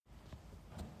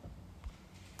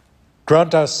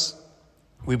Grant us,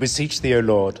 we beseech thee, O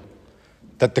Lord,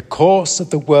 that the course of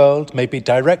the world may be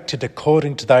directed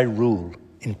according to thy rule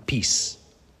in peace,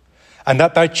 and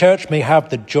that thy church may have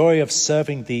the joy of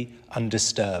serving thee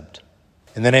undisturbed.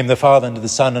 In the name of the Father, and of the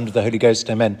Son, and of the Holy Ghost,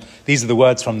 amen. These are the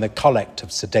words from the collect of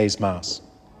today's Mass.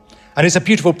 And it's a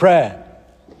beautiful prayer,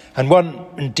 and one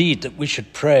indeed that we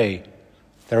should pray.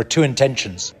 There are two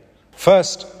intentions.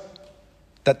 First,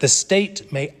 that the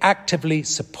state may actively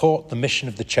support the mission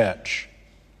of the church.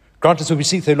 Grant us, we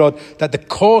beseech thee, Lord, that the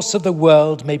course of the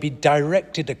world may be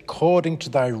directed according to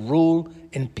thy rule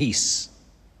in peace,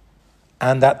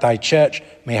 and that thy church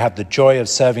may have the joy of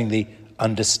serving thee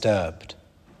undisturbed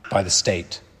by the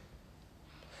state.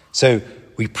 So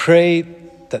we pray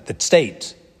that the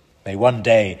state may one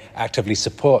day actively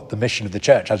support the mission of the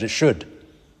church as it should.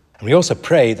 And we also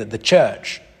pray that the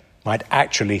church might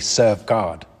actually serve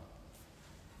God.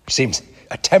 It seems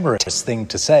a temerarious thing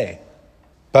to say,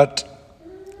 but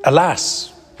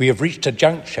alas, we have reached a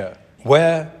juncture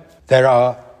where there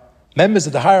are members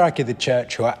of the hierarchy of the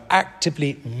church who are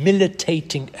actively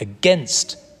militating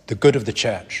against the good of the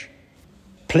church,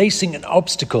 placing an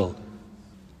obstacle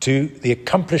to the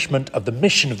accomplishment of the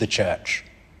mission of the church,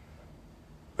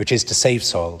 which is to save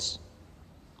souls.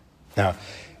 Now,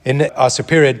 in our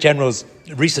Superior General's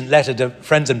recent letter to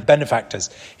friends and benefactors,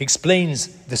 he explains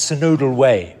the synodal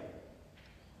way,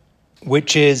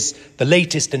 which is the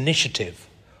latest initiative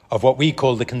of what we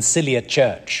call the Conciliar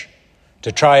Church,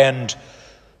 to try and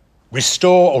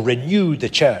restore or renew the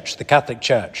church, the Catholic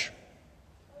Church.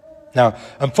 Now,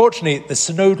 unfortunately, the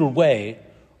synodal way,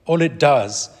 all it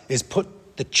does is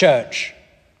put the church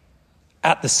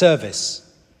at the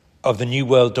service of the New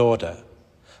World Order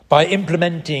by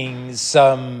implementing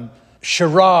some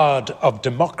charade of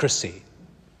democracy.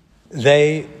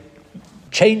 They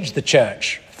change the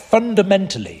church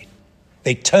fundamentally.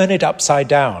 They turn it upside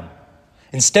down.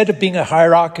 Instead of being a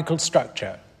hierarchical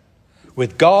structure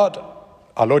with God,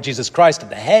 our Lord Jesus Christ, at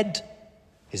the head,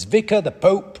 his vicar, the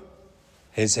Pope,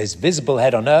 his visible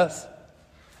head on earth,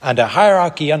 and a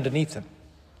hierarchy underneath him,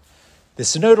 the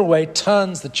synodal way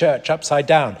turns the church upside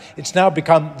down. It's now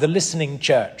become the listening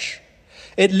church.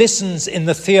 It listens in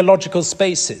the theological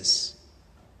spaces,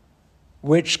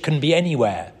 which can be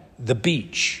anywhere: the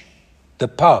beach, the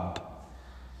pub,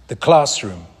 the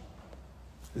classroom,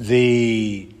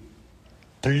 the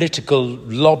political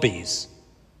lobbies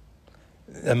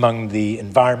among the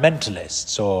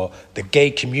environmentalists or the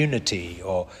gay community,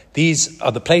 or these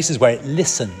are the places where it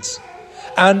listens.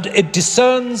 And it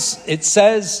discerns, it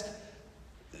says,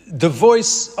 the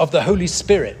voice of the Holy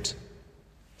Spirit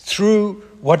through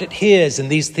what it hears in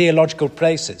these theological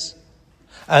places.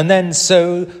 And then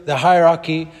so the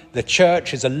hierarchy, the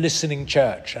church, is a listening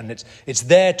church, and it's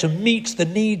there to meet the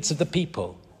needs of the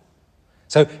people.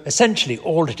 So essentially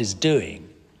all it is doing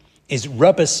is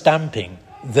rubber stamping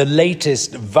the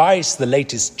latest vice, the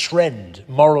latest trend,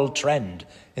 moral trend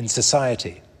in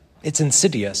society. It's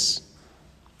insidious.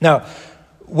 Now,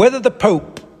 whether the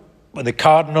Pope, or the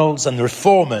cardinals and the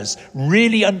reformers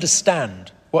really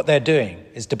understand what they're doing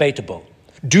is debatable.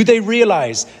 Do they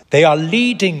realize they are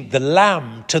leading the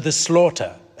lamb to the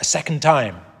slaughter a second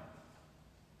time?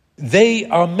 They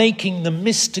are making the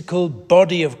mystical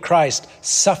body of Christ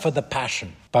suffer the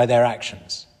passion by their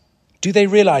actions. Do they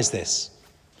realize this?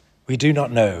 We do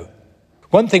not know.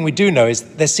 One thing we do know is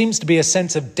there seems to be a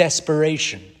sense of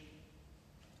desperation,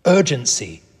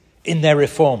 urgency in their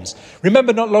reforms.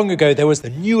 Remember, not long ago, there was the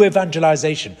new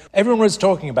evangelization. Everyone was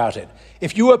talking about it.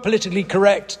 If you were politically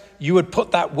correct, you would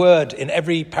put that word in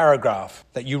every paragraph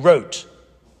that you wrote.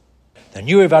 The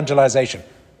new evangelization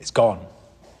is gone.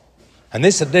 And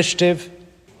this initiative,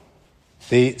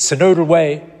 the synodal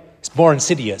way, is more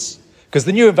insidious, because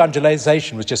the new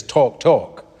evangelization was just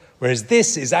talk, whereas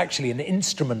this is actually an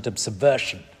instrument of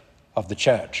subversion of the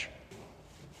church.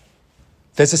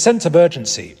 There's a sense of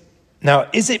urgency. Now,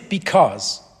 is it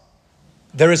because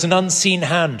there is an unseen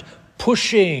hand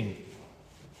pushing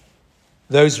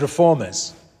those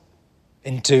reformers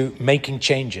into making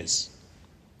changes?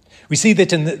 We see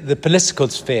that in the political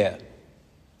sphere.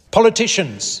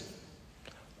 Politicians,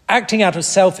 acting out of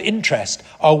self-interest,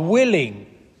 are willing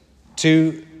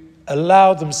to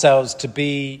allow themselves to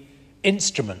be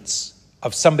instruments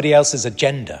of somebody else's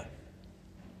agenda,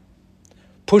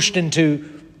 pushed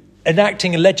into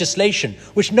enacting a legislation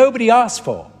which nobody asked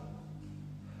for.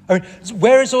 I mean,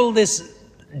 where has all this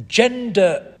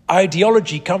gender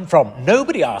ideology come from?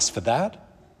 Nobody asked for that.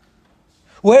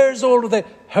 Where has all of the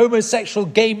homosexual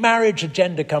gay marriage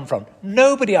agenda come from?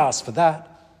 Nobody asked for that.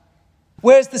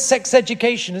 Where's the sex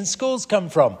education in schools come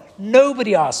from?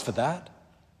 Nobody asked for that.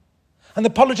 And the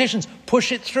politicians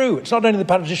push it through. It's not only the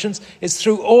politicians, it's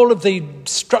through all of the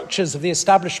structures of the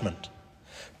establishment.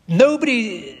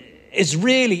 Nobody is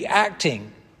really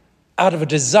acting out of a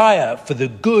desire for the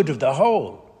good of the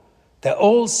whole. They're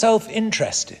all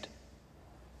self-interested.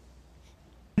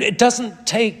 It doesn't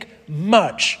take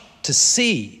much to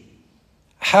see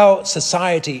how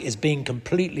society is being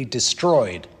completely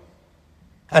destroyed.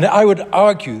 And I would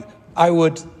argue, I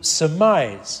would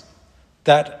surmise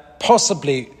that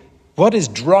possibly what is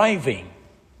driving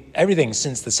everything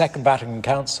since the Second Vatican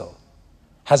Council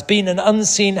has been an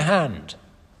unseen hand,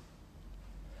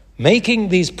 making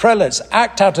these prelates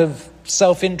act out of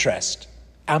self-interest,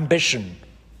 ambition,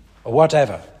 or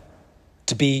whatever,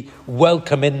 to be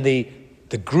welcome in the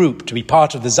group, to be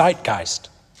part of the zeitgeist.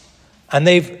 And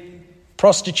they've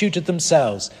prostituted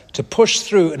themselves to push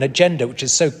through an agenda which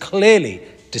is so clearly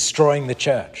destroying the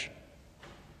church.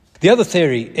 The other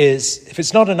theory is, if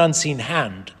it's not an unseen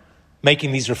hand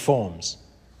making these reforms,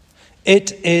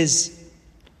 it is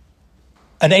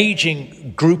an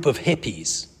aging group of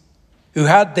hippies who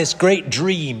had this great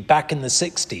dream back in the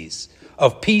 60s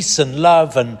of peace and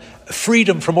love and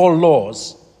freedom from all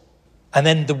laws, and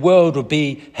then the world would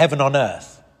be heaven on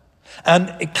earth.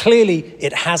 And clearly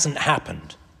it hasn't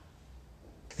happened.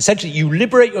 Essentially, you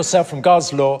liberate yourself from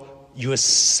God's law, you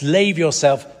enslave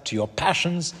yourself to your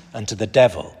passions and to the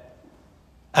devil.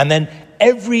 And then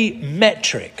every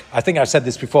metric, I think I've said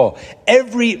this before,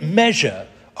 every measure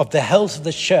of the health of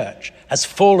the church has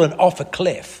fallen off a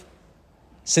cliff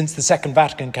since the Second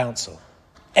Vatican Council.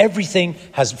 Everything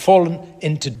has fallen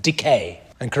into decay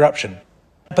and corruption.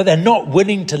 But they're not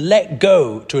willing to let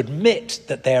go, to admit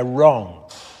that they are wrong.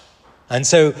 And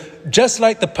so, just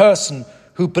like the person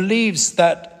who believes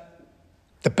that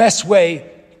the best way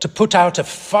to put out a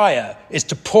fire is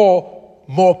to pour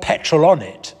more petrol on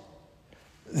it,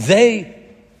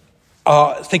 they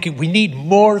are thinking we need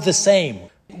more of the same.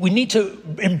 We need to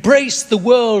embrace the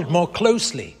world more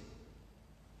closely.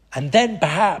 And then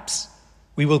perhaps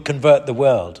we will convert the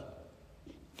world.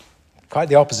 Quite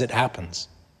the opposite happens.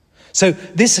 So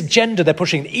this agenda they're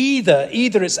pushing, either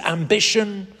it's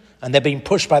ambition and they're being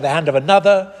pushed by the hand of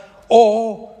another,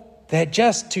 or they're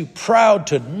just too proud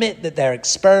to admit that their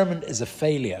experiment is a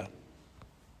failure.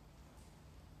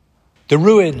 The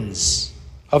ruins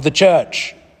of the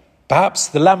church, perhaps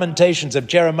the lamentations of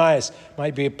Jeremiah,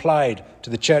 might be applied to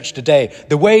the church today.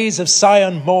 The ways of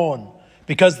Sion mourn,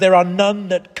 because there are none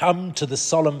that come to the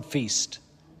solemn feast.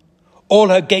 All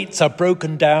her gates are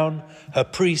broken down, her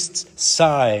priests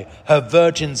sigh, her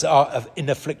virgins are in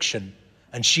affliction,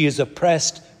 and she is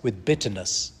oppressed with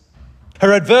bitterness.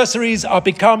 Her adversaries are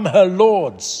become her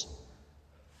lords.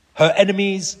 Her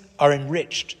enemies are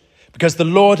enriched, because the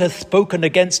Lord hath spoken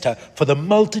against her for the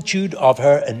multitude of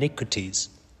her iniquities.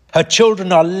 Her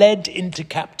children are led into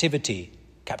captivity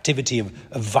of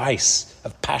vice,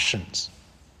 of passions,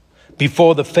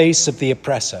 before the face of the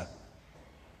oppressor.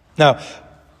 Now,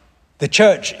 the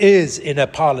church is in a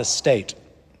parlous state,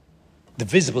 the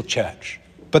visible church.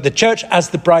 But the church as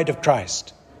the bride of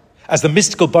Christ, as the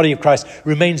mystical body of Christ,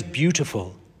 remains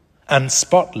beautiful and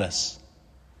spotless.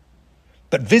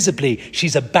 But visibly,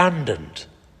 she's abandoned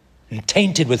and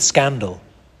tainted with scandal.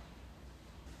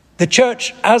 The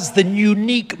church as the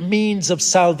unique means of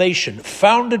salvation,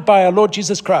 founded by our Lord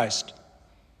Jesus Christ,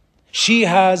 she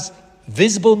has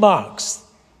visible marks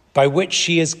by which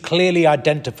she is clearly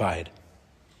identified.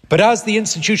 But as the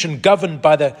institution governed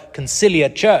by the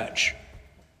Conciliar Church,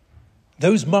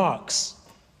 those marks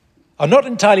are not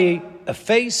entirely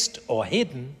effaced or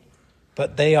hidden,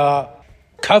 but they are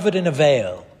covered in a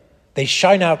veil. They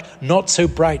shine out not so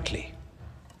brightly.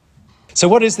 So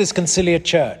what is this Conciliar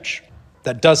Church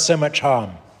that does so much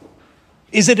harm?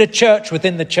 Is it a church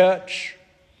within the church?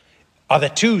 Are there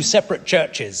two separate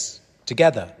churches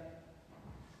together?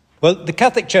 Well, the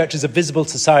Catholic Church is a visible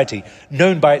society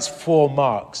known by its four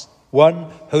marks. One,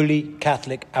 holy,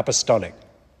 Catholic, apostolic.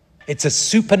 It's a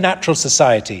supernatural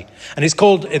society. And it's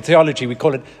called, in theology, we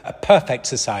call it a perfect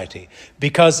society,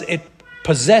 because it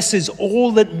possesses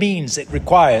all that means it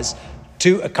requires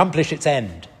to accomplish its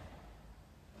end.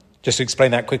 Just to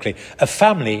explain that quickly, a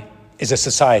family is a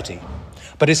society,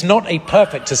 but it's not a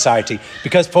perfect society,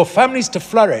 because for families to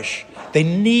flourish, they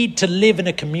need to live in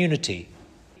a community.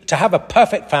 To have a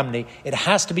perfect family, it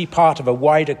has to be part of a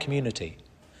wider community.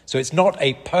 So it's not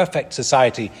a perfect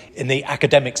society in the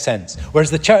academic sense,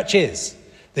 whereas the church is.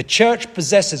 The church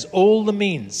possesses all the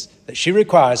means that she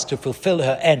requires to fulfill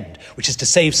her end, which is to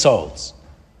save souls.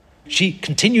 She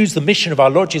continues the mission of our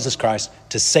Lord Jesus Christ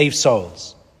to save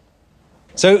souls.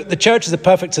 So the church is a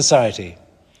perfect society.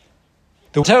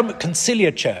 The term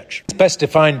conciliar church is best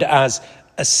defined as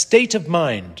a state of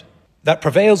mind that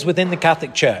prevails within the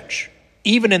Catholic Church,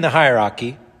 even in the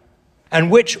hierarchy, and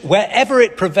which, wherever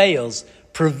it prevails,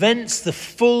 prevents the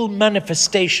full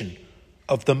manifestation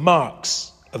of the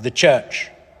marks of the Church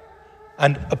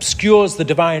and obscures the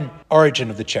divine origin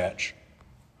of the Church.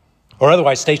 Or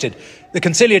otherwise stated, the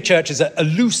Conciliar Church is a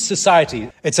loose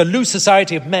society. It's a loose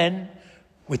society of men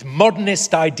with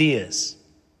modernist ideas,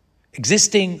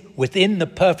 existing within the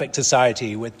perfect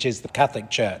society, which is the Catholic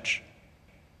Church.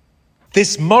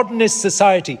 This modernist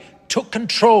society took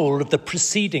control of the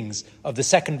proceedings of the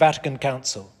Second Vatican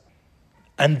Council,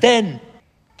 and then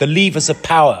the levers of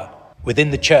power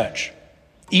within the Church,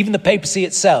 even the papacy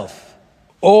itself,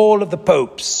 all of the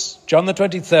popes, John the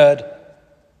 23rd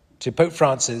to Pope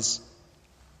Francis,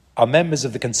 are members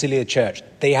of the Conciliar Church.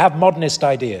 They have modernist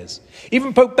ideas.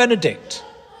 Even Pope Benedict,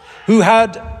 who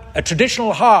had a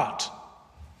traditional heart,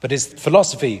 but his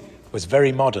philosophy was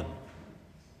very modern.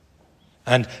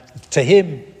 And to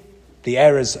him, the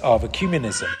errors of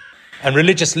ecumenism and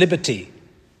religious liberty,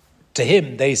 to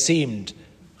him they seemed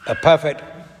a perfect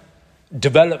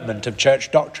development of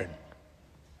church doctrine,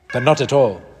 but not at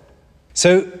all.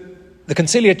 So the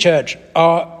Conciliar Church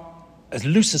are a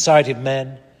loose society of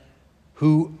men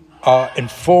who are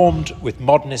informed with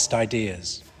modernist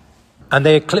ideas, and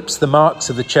they eclipse the marks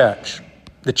of the Church.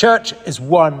 The Church is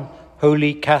one,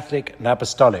 holy, Catholic, and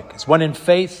apostolic. It's one in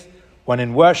faith, one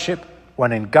in worship,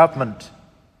 one in government,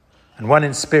 and one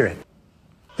in spirit.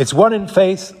 It's one in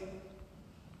faith,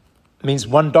 means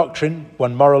one doctrine,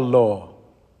 one moral law.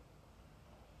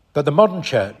 But the modern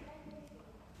Church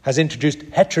has introduced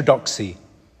heterodoxy,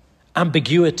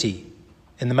 ambiguity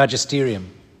in the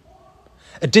magisterium,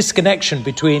 a disconnection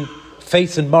between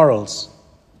faith and morals.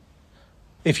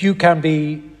 If you can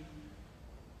be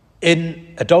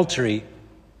in adultery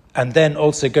and then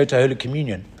also go to Holy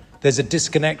Communion, there's a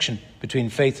disconnection between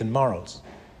faith and morals,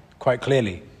 quite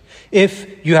clearly.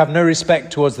 If you have no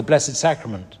respect towards the Blessed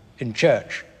Sacrament in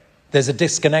church, there's a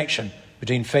disconnection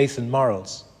between faith and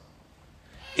morals.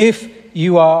 If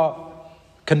you are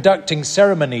conducting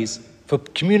ceremonies for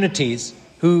communities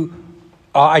who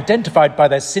are identified by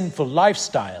their sinful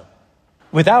lifestyle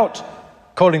without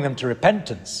calling them to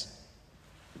repentance,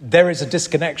 there is a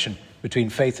disconnection between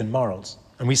faith and morals.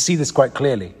 And we see this quite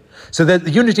clearly. So the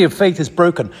unity of faith is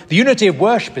broken. The unity of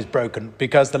worship is broken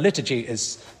because the liturgy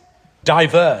is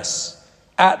diverse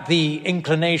at the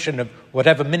inclination of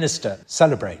whatever minister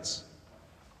celebrates.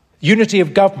 Unity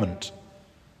of government.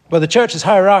 Well, the church is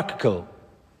hierarchical,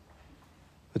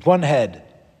 with one head,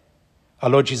 our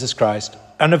Lord Jesus Christ,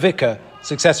 and a vicar,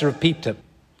 successor of Peter.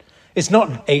 It's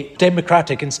not a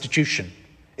democratic institution.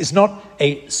 It's not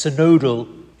a synodal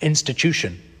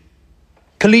institution.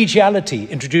 Collegiality,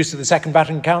 introduced at the Second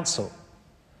Vatican Council,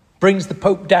 brings the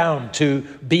Pope down to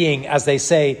being, as they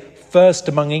say, first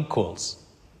among equals.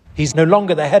 He's no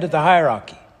longer the head of the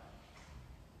hierarchy.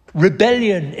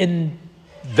 Rebellion in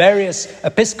various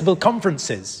episcopal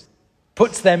conferences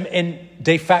puts them in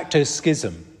de facto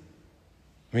schism.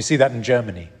 We see that in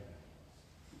Germany.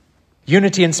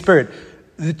 Unity in spirit.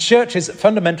 The church is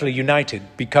fundamentally united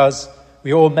because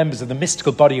we are all members of the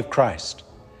mystical body of Christ.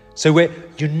 So we're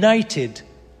united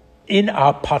in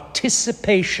our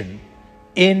participation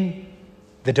in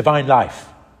the divine life.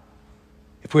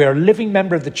 If we are a living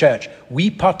member of the church, we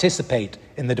participate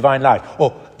in the divine life,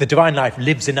 or the divine life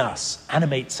lives in us,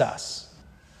 animates us.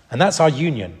 And that's our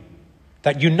union.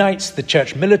 That unites the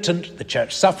church militant, the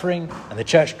church suffering, and the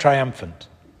church triumphant.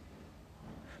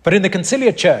 But in the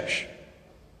Conciliar Church,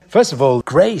 first of all,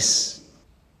 grace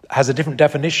has a different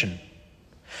definition.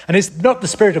 And it's not the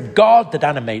Spirit of God that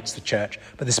animates the church,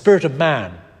 but the Spirit of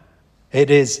man. It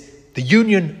is the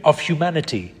union of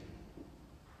humanity.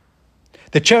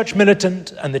 The church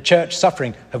militant and the church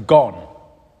suffering have gone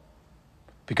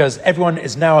because everyone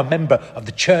is now a member of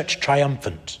the church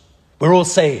triumphant. We're all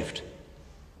saved.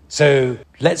 So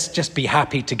let's just be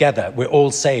happy together. We're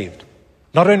all saved.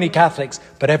 Not only Catholics,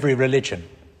 but every religion.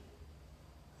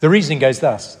 The reasoning goes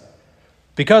thus.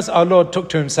 Because our Lord took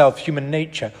to himself human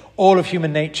nature, all of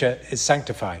human nature is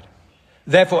sanctified.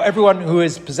 Therefore, everyone who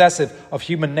is possessive of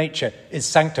human nature is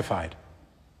sanctified.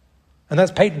 And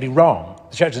that's patently wrong.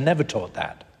 The church has never taught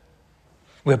that.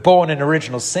 We're born in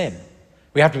original sin.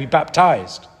 We have to be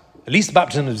baptized. At least the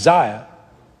baptism of desire,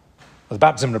 or the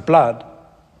baptism of blood,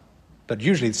 but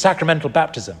usually the sacramental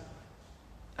baptism.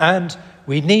 And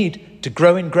we need to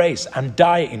grow in grace and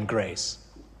die in grace.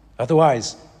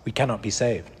 Otherwise, we cannot be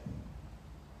saved.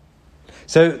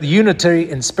 So the unity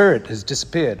in spirit has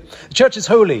disappeared. The church is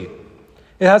holy.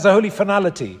 It has a holy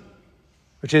finality,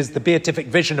 which is the beatific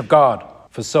vision of God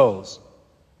for souls.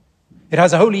 It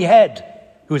has a holy head,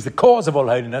 who is the cause of all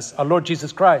holiness, our Lord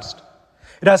Jesus Christ.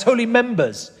 It has holy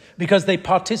members because they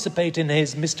participate in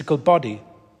his mystical body.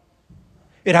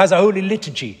 It has a holy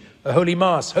liturgy, a holy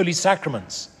mass, holy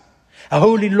sacraments, a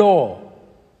holy law,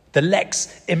 the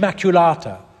lex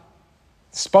immaculata,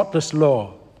 spotless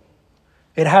law.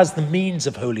 It has the means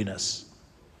of holiness.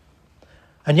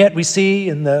 And yet we see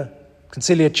in the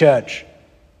Conciliar Church,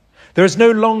 there is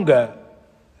no longer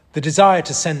the desire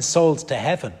to send souls to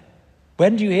heaven.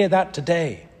 When do you hear that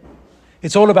today?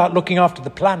 It's all about looking after the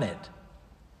planet.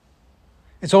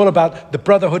 It's all about the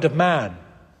brotherhood of man,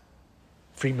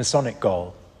 Freemasonic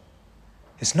goal.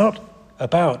 It's not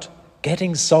about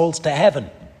getting souls to heaven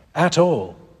at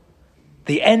all.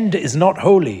 The end is not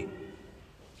holy.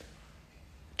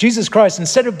 Jesus Christ,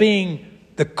 instead of being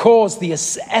the cause, the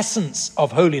essence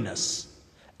of holiness,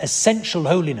 essential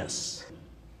holiness,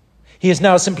 he is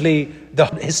now simply the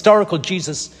historical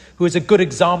Jesus who is a good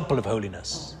example of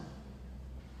holiness.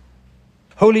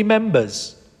 Holy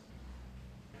members.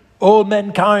 All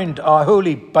mankind are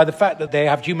holy by the fact that they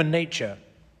have human nature.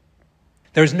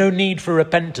 There is no need for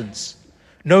repentance,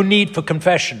 no need for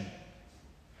confession.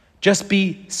 Just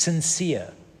be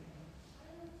sincere.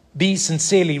 Be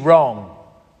sincerely wrong.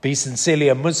 Be sincerely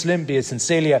a Muslim, be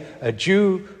sincerely a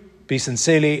Jew, be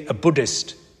sincerely a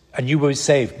Buddhist, and you will be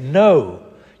saved. No,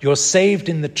 you're saved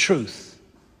in the truth.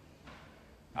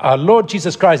 Our Lord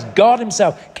Jesus Christ, God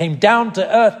himself, came down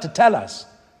to earth to tell us.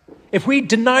 If we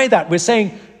deny that, we're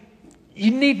saying,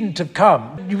 you needn't have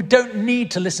come. You don't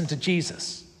need to listen to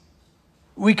Jesus.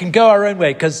 We can go our own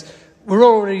way because we're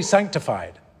already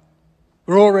sanctified.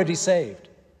 We're already saved.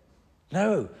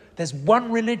 No, there's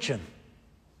one religion.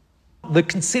 The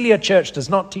Conciliar Church does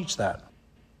not teach that.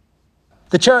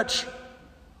 The Church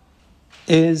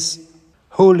is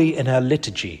holy in her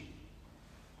liturgy.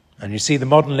 And you see the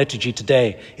modern liturgy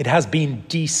today, it has been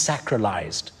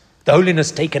desacralized. The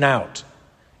holiness taken out.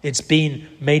 It's been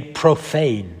made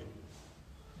profane.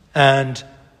 And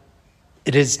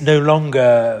it is no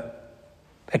longer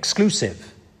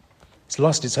exclusive. It's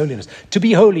lost its holiness. To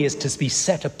be holy is to be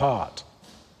set apart.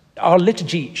 Our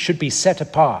liturgy should be set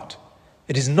apart.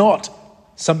 It is not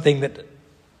something that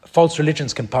false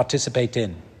religions can participate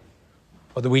in,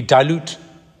 or that we dilute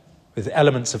with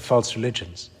elements of false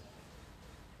religions.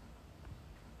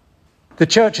 The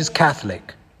Church is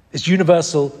Catholic, is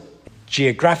universal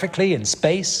geographically in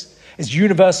space, is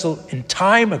universal in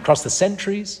time across the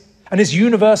centuries, and is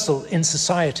universal in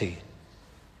society.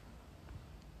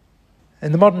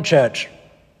 In the modern Church,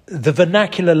 the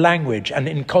vernacular language and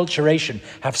enculturation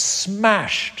have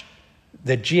smashed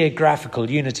the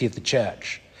geographical unity of the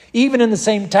Church. Even in the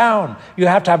same town, you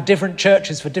have to have different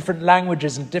churches for different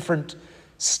languages and different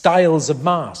styles of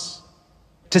Mass.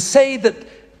 To say that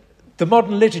the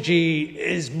modern liturgy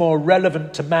is more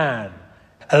relevant to man,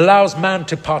 allows man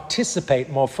to participate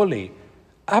more fully,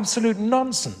 absolute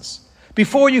nonsense.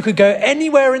 Before you could go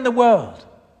anywhere in the world,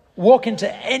 walk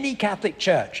into any Catholic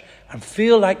church and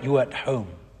feel like you were at home.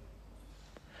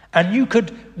 And you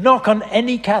could knock on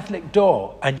any Catholic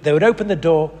door and they would open the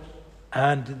door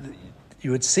and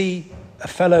you would see a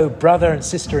fellow brother and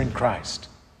sister in Christ.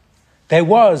 There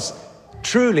was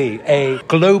truly a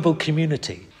global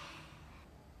community.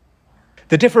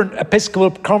 The different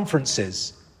Episcopal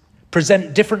conferences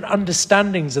present different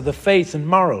understandings of the faith and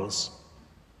morals.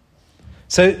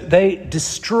 So they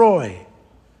destroy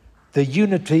the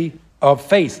unity of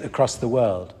faith across the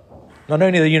world. Not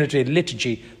only the unity of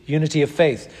liturgy, unity of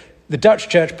faith. The Dutch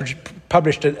Church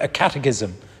published a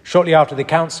catechism shortly after the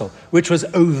council, which was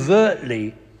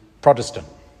overtly Protestant,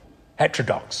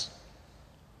 heterodox.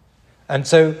 And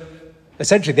so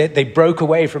essentially they broke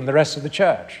away from the rest of the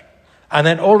church. And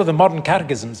then all of the modern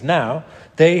catechisms now,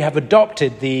 they have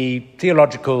adopted the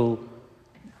theological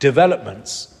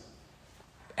developments,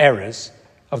 errors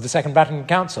of the Second Vatican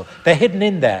Council. They're hidden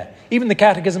in there. Even the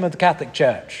Catechism of the Catholic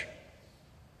Church,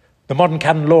 the modern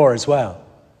canon law as well,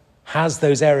 has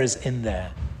those errors in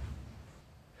there.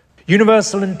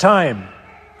 Universal in time.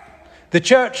 The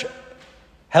Church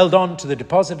held on to the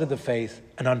deposit of the faith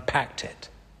and unpacked it.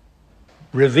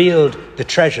 Revealed the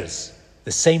treasures,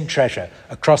 the same treasure,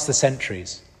 across the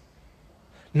centuries.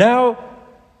 Now,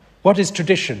 what is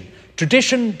tradition?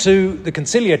 Tradition to the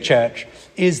Conciliar Church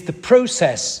is the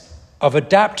process of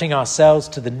adapting ourselves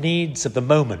to the needs of the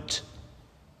moment.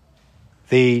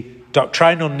 The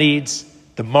doctrinal needs,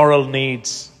 the moral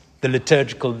needs, the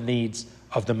liturgical needs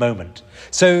of the moment.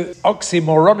 So,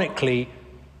 oxymoronically,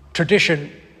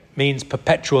 tradition means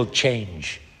perpetual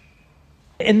change.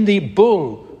 In the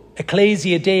bull,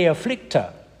 Ecclesia Dei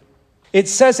Afflicta, it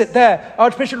says it there.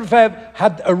 Archbishop Lefebvre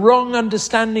had a wrong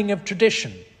understanding of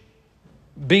tradition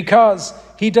because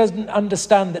he doesn't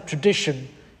understand that tradition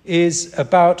is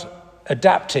about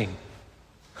adapting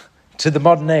to the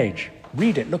modern age.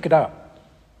 Read it, look it up.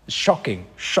 It's shocking,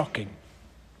 shocking.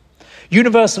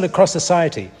 Universal across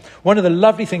society. One of the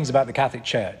lovely things about the Catholic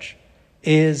Church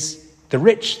is the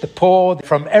rich, the poor,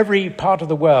 from every part of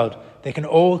the world, they can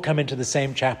all come into the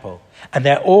same chapel. And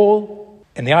they're all,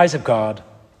 in the eyes of God,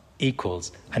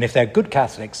 equals. And if they're good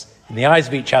Catholics, in the eyes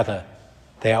of each other,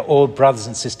 they are all brothers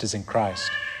and sisters in Christ.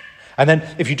 And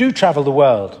then if you do travel the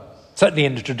world, certainly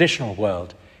in the traditional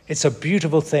world, it's a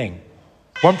beautiful thing.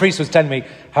 One priest was telling me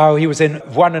how he was in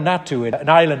Vanuatu, an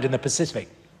island in the Pacific.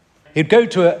 He'd go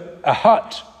to a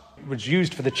hut which was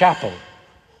used for the chapel.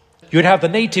 You would have the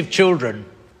native children,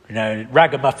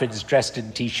 ragamuffins dressed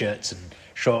in T-shirts and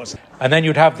shorts. And then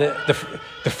you'd have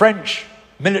the French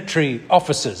military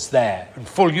officers there in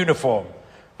full uniform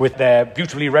with their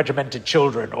beautifully regimented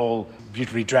children, all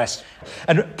beautifully dressed.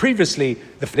 And previously,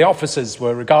 the officers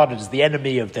were regarded as the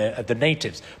enemy of the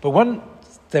natives. But when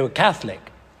they were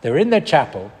Catholic, they were in their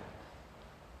chapel,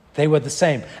 they were the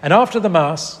same. And after the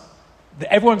Mass,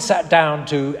 everyone sat down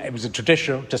it was a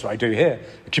traditional, just what I do here,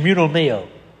 a communal meal.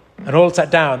 And all sat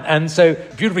down. And so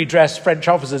beautifully dressed French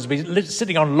officers would be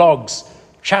sitting on logs,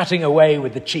 chatting away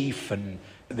with the chief and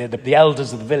the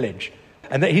elders of the village.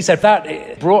 And he said that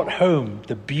it brought home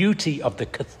the beauty of the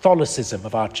Catholicism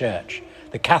of our church,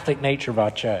 the Catholic nature of our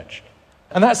church.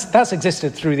 And that's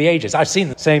existed through the ages. I've seen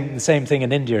the same thing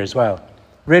in India as well.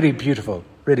 Really beautiful,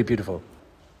 really beautiful.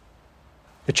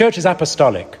 The church is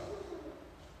apostolic.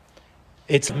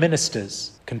 Its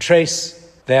ministers can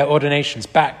trace their ordinations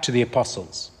back to the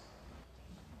apostles.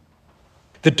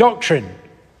 The doctrine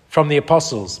from the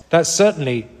apostles, that's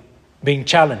certainly being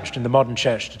challenged in the modern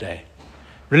church today.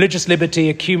 Religious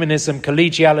liberty, ecumenism,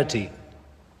 collegiality,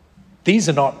 these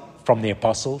are not from the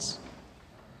apostles.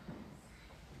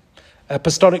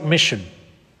 Apostolic mission,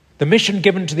 the mission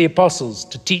given to the apostles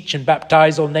to teach and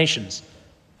baptize all nations,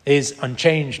 is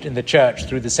unchanged in the church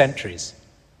through the centuries.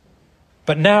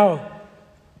 But now,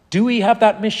 do we have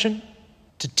that mission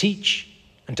to teach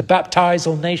and to baptize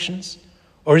all nations?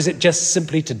 Or is it just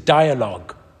simply to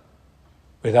dialogue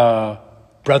with our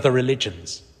brother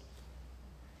religions?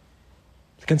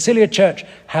 The Conciliar Church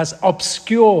has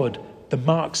obscured the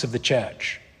marks of the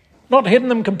church, not hidden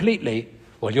them completely.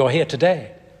 Well, you're here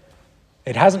today.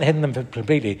 It hasn't hidden them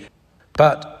completely,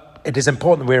 but it is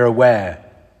important we're aware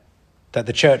that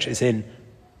the church is in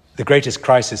the greatest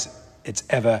crisis it's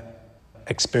ever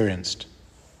experienced.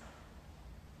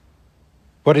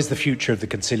 What is the future of the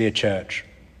Conciliar Church?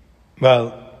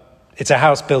 Well, it's a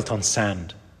house built on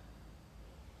sand.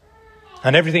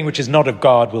 And everything which is not of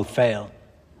God will fail.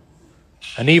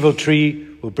 An evil tree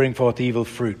will bring forth evil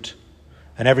fruit,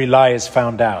 and every lie is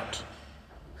found out.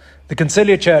 The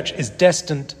Conciliar Church is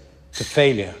destined to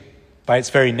failure by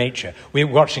its very nature. We're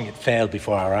watching it fail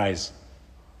before our eyes.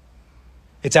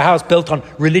 It's a house built on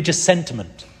religious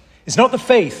sentiment. It's not the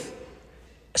faith,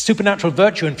 a supernatural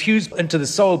virtue infused into the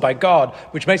soul by God,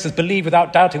 which makes us believe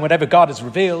without doubting whatever God has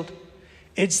revealed.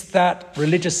 It's that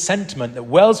religious sentiment that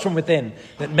wells from within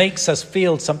that makes us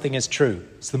feel something is true.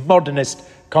 It's the modernist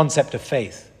concept of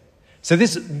faith. So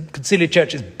this Conciliar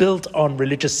Church is built on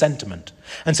religious sentiment.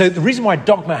 And so the reason why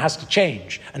dogma has to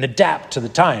change and adapt to the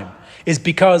time is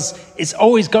because it's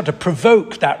always got to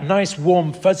provoke that nice,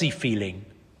 warm, fuzzy feeling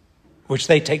which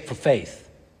they take for faith.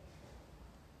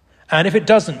 And if it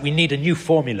doesn't, we need a new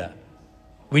formula.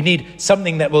 We need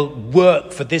something that will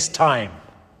work for this time.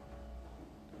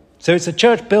 So it's a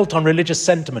church built on religious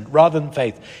sentiment rather than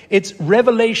faith. Its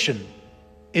revelation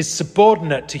is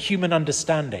subordinate to human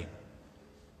understanding.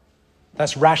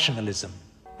 That's rationalism,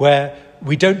 where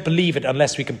we don't believe it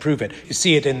unless we can prove it. You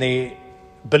see it in the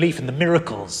belief in the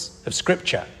miracles of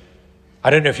Scripture. I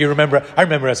don't know if you remember, I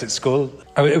remember us at school.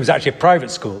 It was actually a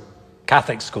private school,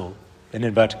 Catholic school, in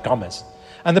inverted commas.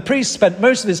 And the priest spent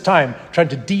most of his time trying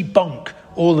to debunk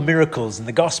all the miracles in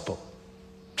the gospel,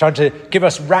 trying to give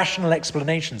us rational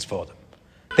explanations for them.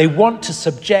 They want to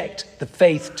subject the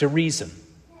faith to reason.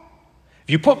 If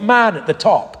you put man at the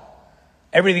top,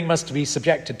 everything must be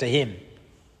subjected to him.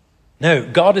 No,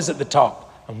 God is at the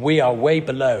top and we are way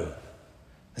below.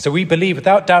 And so we believe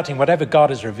without doubting whatever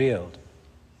God has revealed.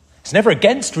 It's never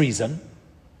against reason.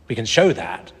 We can show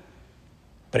that.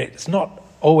 But it's not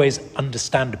always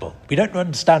understandable. We don't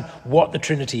understand what the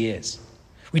Trinity is.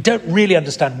 We don't really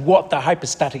understand what the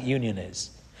hypostatic union is.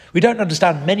 We don't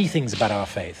understand many things about our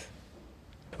faith.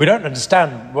 We don't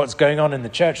understand what's going on in the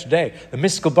church today, the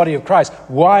mystical body of Christ,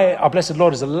 why our blessed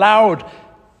Lord has allowed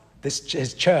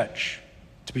his church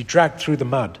to be dragged through the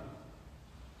mud.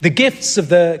 The gifts of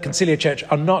the Conciliar Church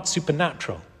are not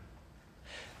supernatural.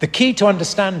 The key to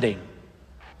understanding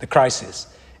the crisis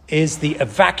is the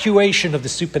evacuation of the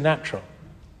supernatural.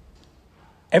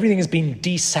 Everything has been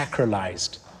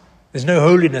desacralized. There's no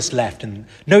holiness left, and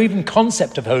no even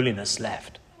concept of holiness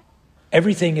left.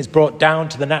 Everything is brought down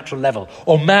to the natural level,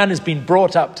 or man has been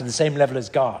brought up to the same level as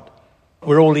God.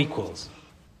 We're all equals.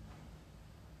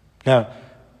 Now,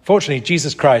 fortunately,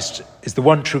 Jesus Christ is the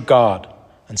one true God,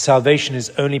 and salvation is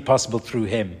only possible through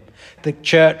him. The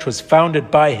church was founded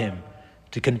by him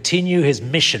to continue his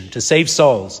mission to save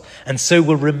souls, and so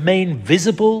will remain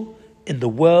visible in the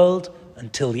world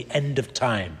until the end of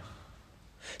time.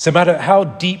 So no matter how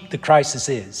deep the crisis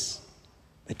is,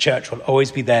 the church will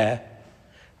always be there.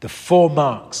 The 4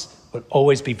 marks will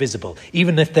always be visible,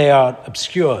 even if they are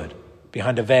obscured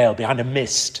behind a veil, behind a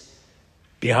mist,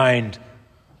 behind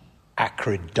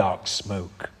acrid dark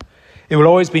smoke. It will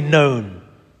always be known,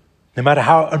 no matter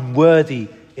how unworthy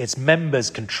its members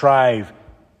contrive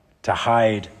to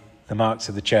hide the marks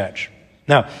of the church.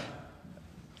 Now,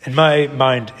 in my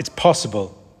mind, it's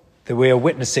possible that we are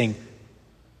witnessing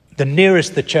the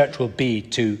nearest the church will be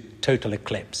to total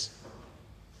eclipse,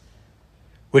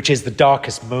 which is the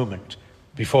darkest moment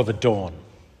before the dawn.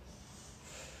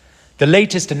 The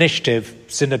latest initiative,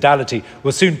 synodality,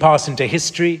 will soon pass into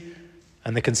history,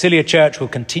 and the Conciliar Church will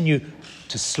continue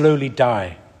to slowly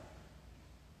die.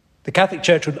 The Catholic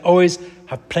Church will always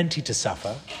have plenty to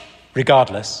suffer,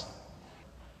 regardless,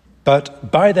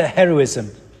 but by the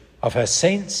heroism of her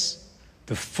saints,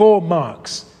 the 4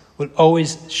 marks will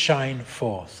always shine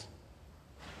forth.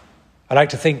 I like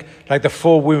to think like the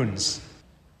 4 wounds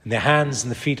in the hands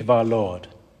and the feet of our Lord.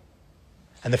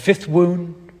 And the 5th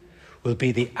wound will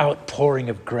be the outpouring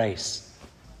of grace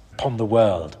upon the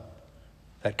world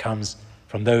that comes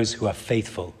from those who are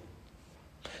faithful.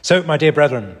 So, my dear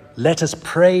brethren, let us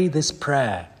pray this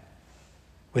prayer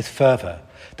with fervour,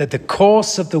 that the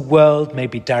course of the world may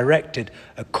be directed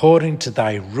according to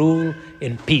thy rule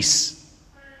in peace,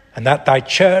 and that thy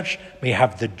church may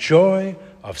have the joy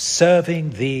of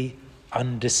serving thee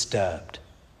undisturbed.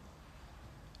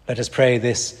 Let us pray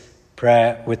this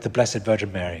prayer with the Blessed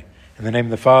Virgin Mary. In the name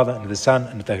of the Father, and of the Son,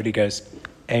 and of the Holy Ghost.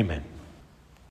 Amen.